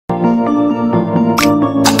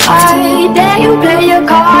hide. There you play your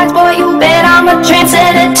cards, boy, you bet I'm a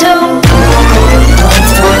trendsetter too.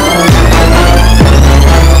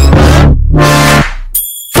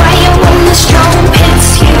 Fire when the strobe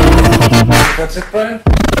hits you. That's it, button?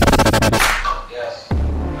 Yes.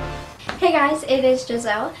 Hey guys, it is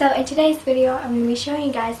Giselle. So in today's video, I'm going to be showing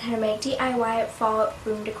you guys how to make DIY fall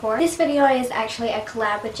room decor. This video is actually a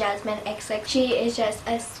collab with Jasmine XX. She is just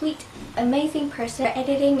a sweet, amazing person. Her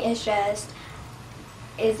editing is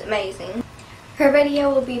amazing. Her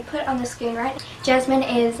video will be put on the screen right now. Jasmine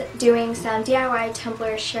is doing some DIY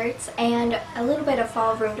tumbler shirts and a little bit of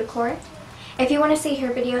fall room decor. If you want to see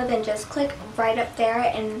her video, then just click right up there,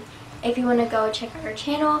 and if you want to go check out her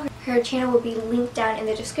channel will be linked down in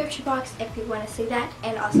the description box if you want to see that,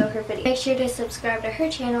 and also her video. Make sure to subscribe to her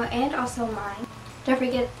channel and also mine. Don't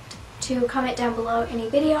forget to comment down below any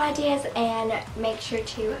video ideas, and make sure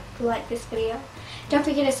to like this video. Don't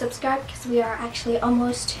forget to subscribe because we are actually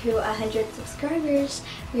almost to 100 subscribers.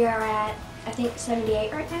 We are at, I think,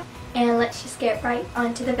 78 right now. And let's just get right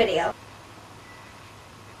onto the video.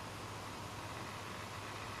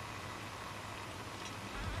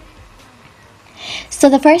 So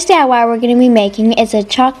the first DIY we're going to be making is a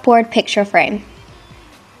chalkboard picture frame.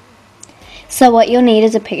 So what you'll need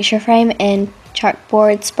is a picture frame and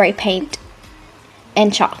chalkboard, spray paint,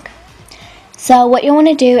 and chalk. So what you'll want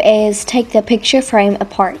to do is take the picture frame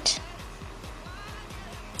apart.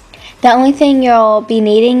 The only thing you'll be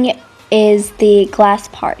needing is the glass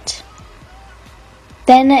part.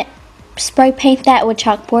 Then spray paint that with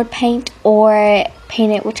chalkboard paint or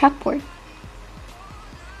paint it with chalkboard.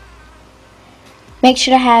 Make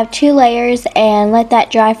sure to have 2 layers and let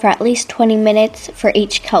that dry for at least 20 minutes for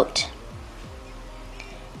each coat.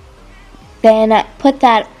 Then put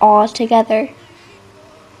that all together.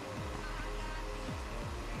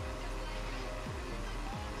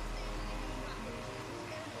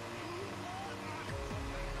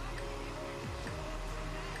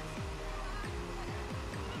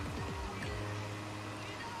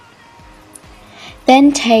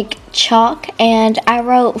 Then take chalk, and I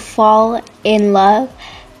wrote fall in love,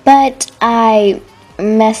 but I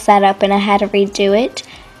messed that up and I had to redo it.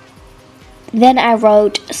 Then I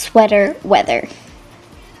wrote sweater weather.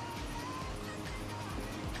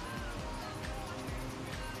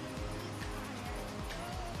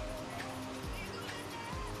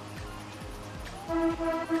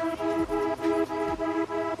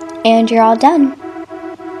 And you're all done.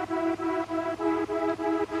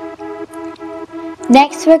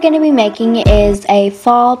 Next we're going to be making is a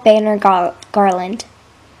fall banner garland.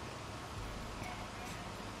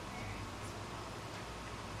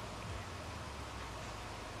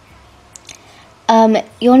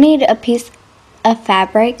 You'll need a piece of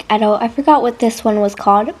fabric. I forgot what this one was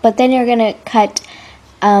called, but then you're going to cut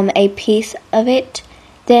a piece of it.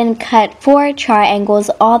 Then cut 4 triangles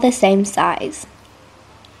all the same size.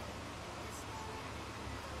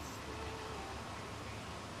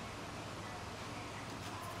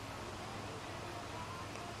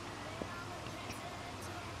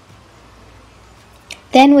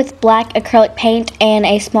 Then with black acrylic paint and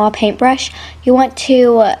a small paintbrush, you want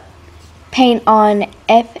to paint on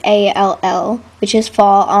FALL, which is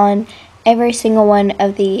fall, on every single one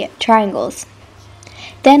of the triangles.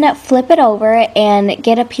 Then flip it over and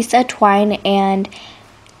get a piece of twine and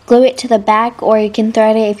glue it to the back, or you can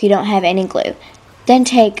thread it if you don't have any glue. Then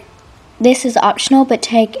this is optional, but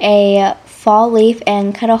take a fall leaf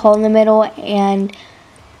and cut a hole in the middle and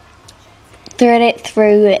thread it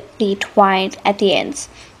through the twine at the ends.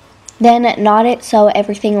 Then knot it so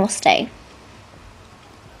everything will stay.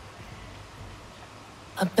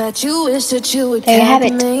 I bet you wish that you would there you have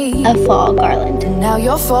catch it, me. a fall garland. And now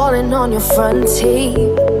you're falling on your front teeth.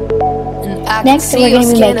 Next we're going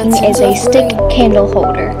to be making is a stick candle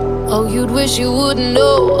holder. Oh, you'd wish you wouldn't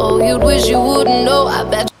know. Oh, you'd wish you wouldn't know. I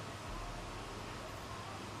bet.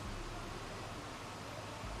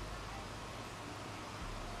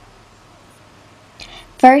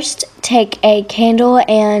 First, take a candle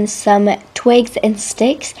and some twigs and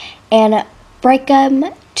sticks and break them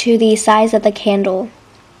to the size of the candle.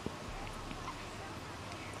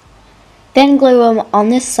 Then glue them on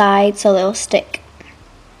this side so they'll stick.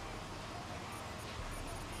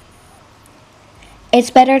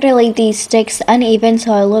 It's better to leave these sticks uneven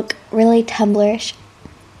so they look really tumblerish.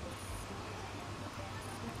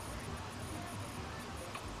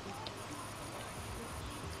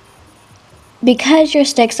 Because your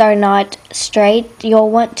sticks are not straight,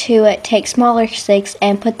 you'll want to take smaller sticks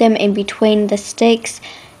and put them in between the sticks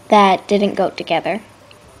that didn't go together.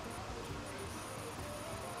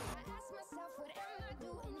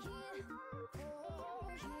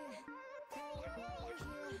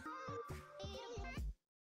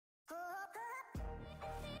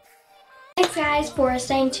 Thanks guys for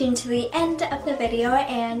staying tuned to the end of the video,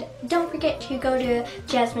 and don't forget to go to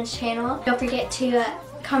Jasmine's channel. Don't forget to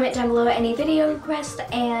comment down below any video requests,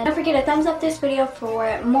 and don't forget to thumbs up this video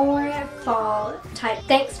for more fall type.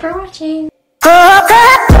 Thanks for watching.